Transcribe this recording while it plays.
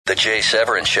The Jay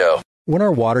Severin Show. When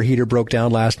our water heater broke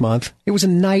down last month, it was a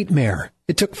nightmare.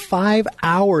 It took 5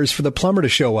 hours for the plumber to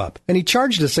show up, and he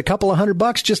charged us a couple of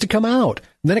 $100 just to come out.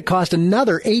 And then it cost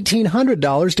another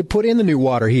 $1,800 to put in the new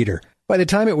water heater. By the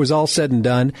time it was all said and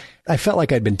done, I felt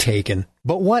like I'd been taken.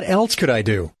 But what else could I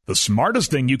do? The smartest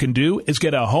thing you can do is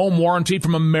get a home warranty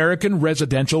from American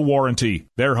Residential Warranty.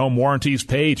 Their home warranties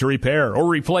pay to repair or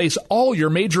replace all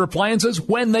your major appliances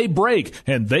when they break,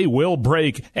 and they will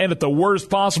break, and at the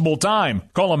worst possible time.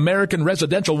 Call American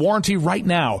Residential Warranty right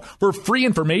now for free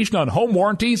information on home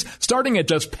warranties starting at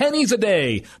just pennies a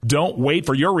day. Don't wait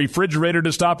for your refrigerator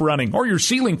to stop running or your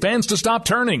ceiling fans to stop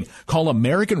turning. Call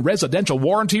American Residential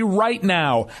Warranty right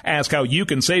now. Ask how you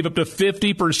can save up to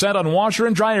 50% on washer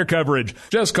and dryer coverage.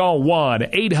 Just call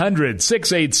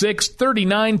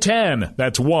 1-800-686-3910.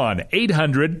 That's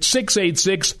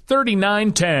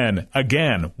 1-800-686-3910.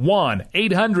 Again,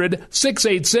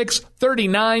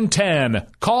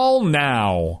 1-800-686-3910. Call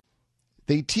now.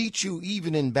 They teach you,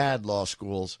 even in bad law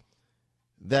schools,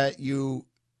 that you,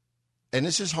 and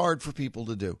this is hard for people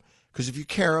to do, because if you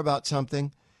care about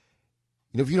something,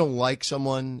 if you don't like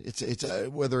someone,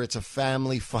 whether it's a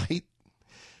family fight,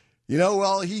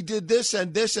 well, he did this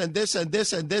and this and this and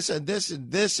this and this and this and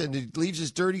this, and he leaves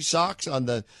his dirty socks on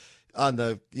the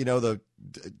the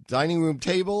dining room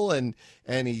table, and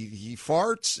he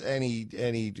farts and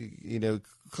he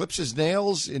clips his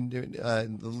nails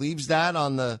and leaves that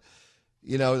on the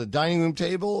the dining room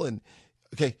table. And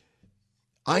okay,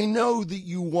 I know that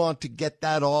you want to get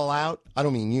that all out. I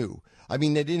don't mean you. I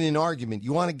mean that in an argument,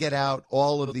 you want to get out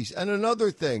all of these. And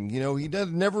another thing, he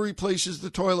never replaces the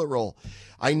toilet roll.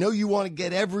 I know you want to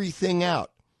get everything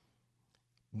out.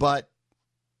 But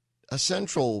a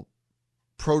central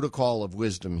protocol of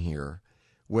wisdom here,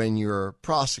 when you're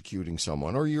prosecuting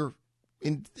someone, or you're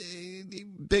in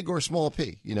big or small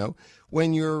p,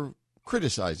 when you're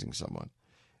criticizing someone,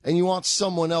 and you want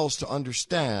someone else to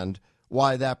understand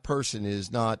why that person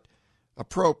is not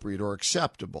appropriate or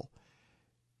acceptable,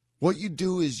 what you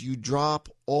do is you drop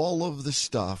all of the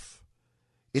stuff.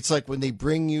 It's like when they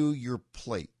bring you your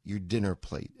plate, your dinner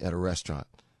plate at a restaurant.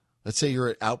 Let's say you're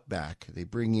at Outback. They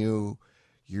bring you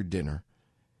your dinner.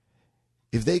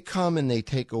 If they come and they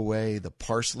take away the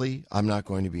parsley, I'm not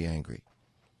going to be angry.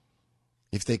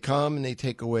 If they come and they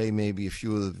take away maybe a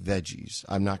few of the veggies,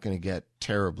 I'm not going to get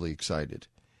terribly excited.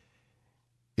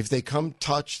 If they come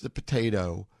touch the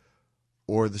potato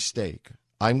or the steak,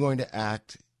 I'm going to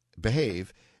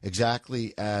behave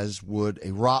exactly as would a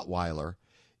Rottweiler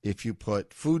if you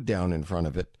put food down in front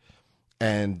of it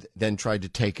and then tried to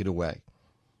take it away.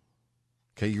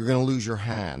 Okay, you're going to lose your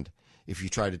hand if you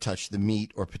try to touch the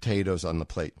meat or potatoes on the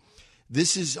plate.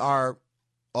 This ought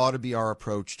to be our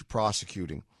approach to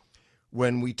prosecuting.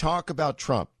 When we talk about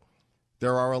Trump,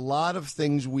 there are a lot of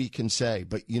things we can say,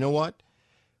 but you know what?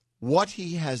 What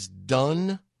he has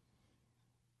done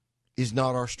is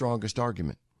not our strongest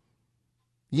argument.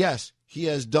 Yes, he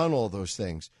has done all those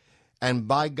things. And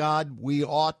by God, we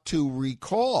ought to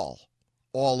recall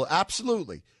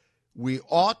absolutely. We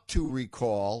ought to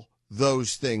recall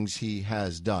those things he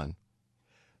has done.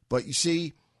 But you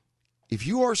see, if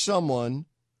you are someone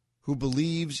who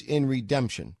believes in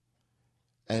redemption,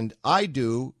 and I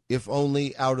do, if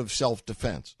only out of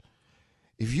self-defense,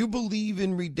 if you believe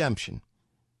in redemption,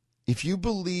 if you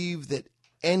believe that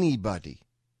anybody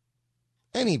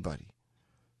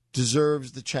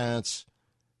deserves the chance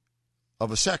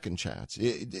of a second chance,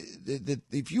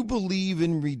 if you believe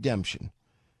in redemption,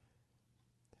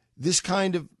 this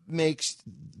kind of makes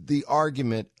the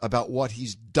argument about what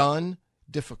he's done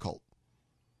difficult.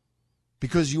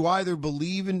 Because you either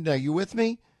believe in, are you with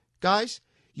me, guys?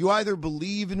 You either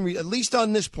believe in, at least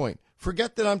on this point,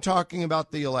 forget that I'm talking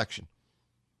about the election.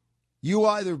 You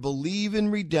either believe in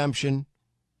redemption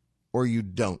or you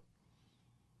don't.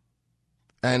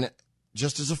 And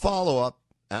just as a follow-up,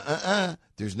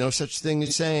 there's no such thing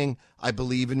as saying, I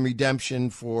believe in redemption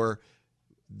for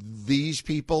these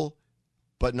people,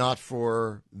 but not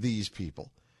for these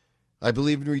people. I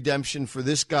believe in redemption for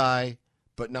this guy,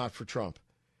 but not for Trump.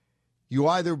 You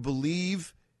either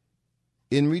believe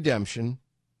in redemption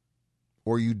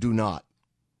or you do not.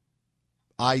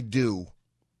 I do.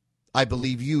 I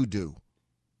believe you do.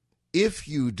 If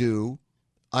you do,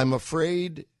 I'm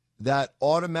afraid that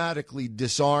automatically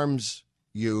disarms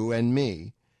you and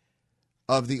me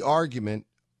of the argument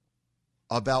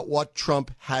about what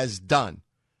Trump has done.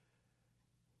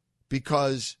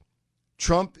 Because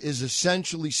Trump is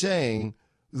essentially saying,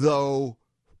 though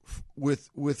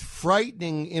with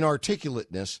frightening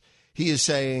inarticulateness, he is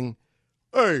saying,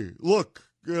 hey, look,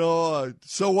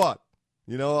 so what?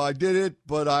 I did it,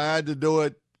 but I had to do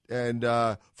it, and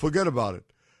forget about it.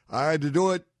 I had to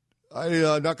do it.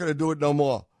 I'm not going to do it no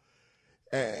more.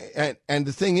 And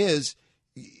the thing is,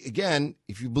 again,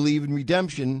 if you believe in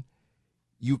redemption,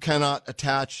 you cannot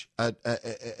attach a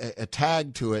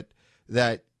tag to it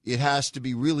that it has to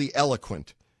be really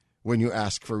eloquent when you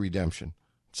ask for redemption.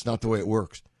 It's not the way it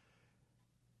works.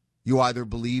 You either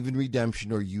believe in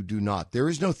redemption or you do not. There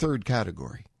is no third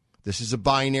category. This is a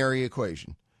binary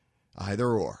equation, either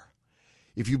or.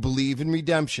 If you believe in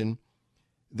redemption,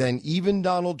 then even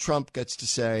Donald Trump gets to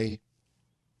say,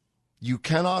 you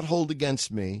cannot hold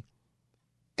against me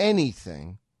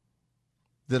anything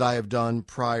that I have done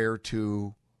prior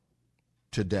to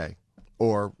today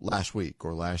or last week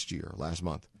or last year, last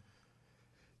month.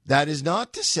 That is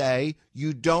not to say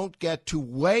you don't get to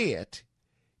weigh it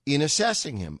in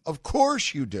assessing him. Of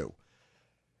course you do.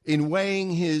 In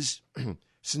weighing his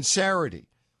sincerity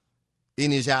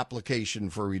in his application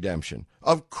for redemption.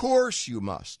 Of course you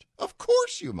must. Of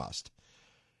course you must.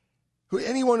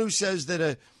 Anyone who says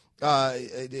that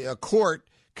a court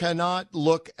cannot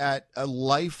look at a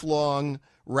lifelong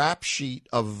rap sheet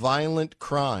of violent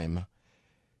crime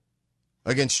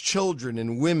against children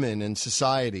and women and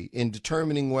society in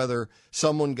determining whether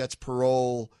someone gets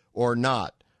parole or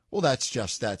not. Well, that's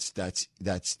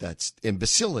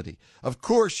imbecility. Of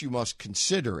course you must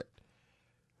consider it.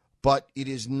 But it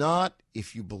is not,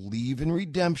 if you believe in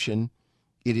redemption,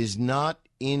 it is not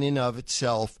in and of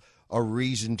itself a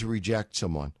reason to reject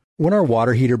someone. When our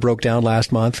water heater broke down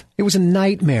last month, it was a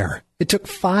nightmare. It took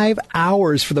 5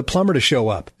 hours for the plumber to show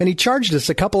up, and he charged us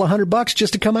a couple of $100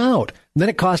 just to come out. And then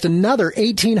it cost another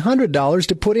 $1,800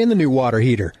 to put in the new water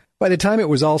heater. By the time it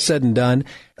was all said and done,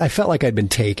 I felt like I'd been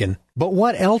taken. But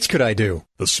what else could I do?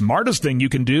 The smartest thing you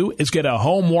can do is get a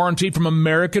home warranty from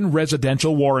American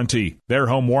Residential Warranty. Their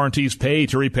home warranties pay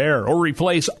to repair or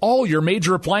replace all your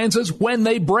major appliances when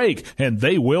they break, and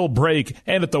they will break,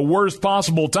 and at the worst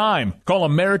possible time. Call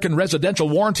American Residential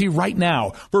Warranty right now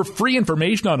for free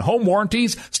information on home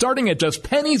warranties starting at just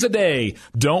pennies a day.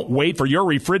 Don't wait for your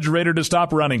refrigerator to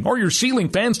stop running or your ceiling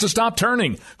fans to stop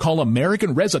turning. Call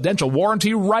American Residential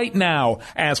Warranty right now.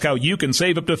 Ask how you can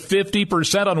save up to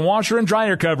 50% on washer and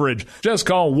dryer coverage. Just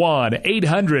call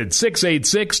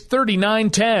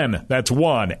 1-800-686-3910. That's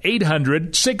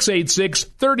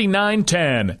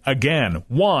 1-800-686-3910. Again,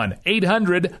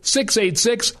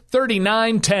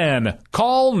 1-800-686-3910.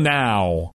 Call now.